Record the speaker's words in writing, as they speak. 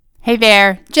Hey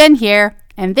there, Jen here,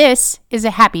 and this is a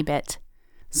Happy Bit.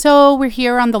 So we're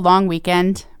here on the long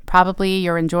weekend. Probably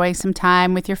you're enjoying some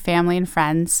time with your family and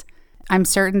friends. I'm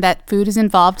certain that food is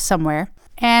involved somewhere.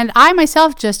 And I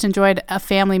myself just enjoyed a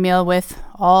family meal with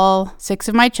all 6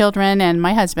 of my children and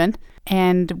my husband,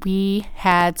 and we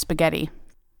had spaghetti.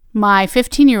 My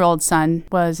 15-year-old son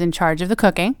was in charge of the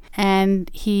cooking,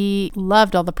 and he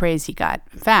loved all the praise he got.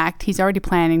 In fact, he's already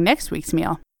planning next week's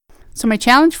meal. So my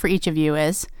challenge for each of you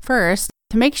is, first,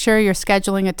 to make sure you're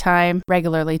scheduling a time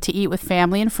regularly to eat with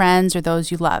family and friends or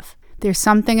those you love. There's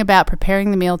something about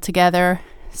preparing the meal together,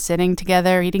 sitting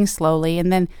together, eating slowly, and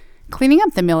then cleaning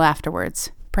up the meal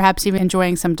afterwards, perhaps even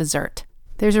enjoying some dessert.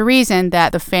 There's a reason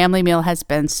that the family meal has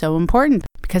been so important,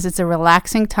 because it's a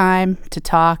relaxing time to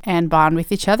talk and bond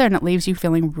with each other, and it leaves you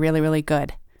feeling really, really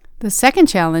good. The second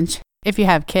challenge, if you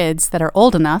have kids that are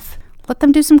old enough, let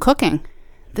them do some cooking.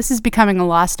 This is becoming a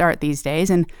lost art these days,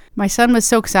 and my son was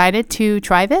so excited to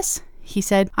try this. He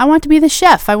said, "I want to be the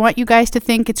chef. I want you guys to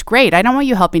think it's great. I don't want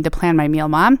you helping to plan my meal,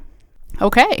 Mom."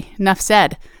 Okay, enough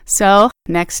said. So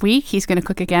next week, he's going to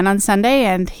cook again on Sunday,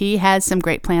 and he has some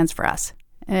great plans for us.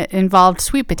 It involved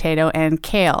sweet potato and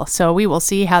kale, so we will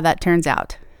see how that turns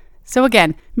out. So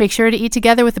again, make sure to eat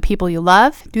together with the people you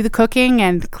love, do the cooking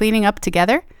and cleaning up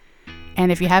together, and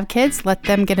if you have kids, let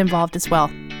them get involved as well.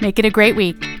 Make it a great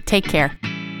week. Take care.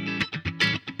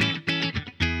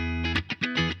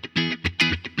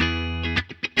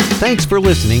 Thanks for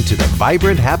listening to the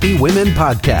Vibrant Happy Women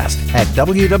podcast at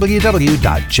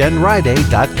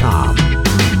www.jenriday.com.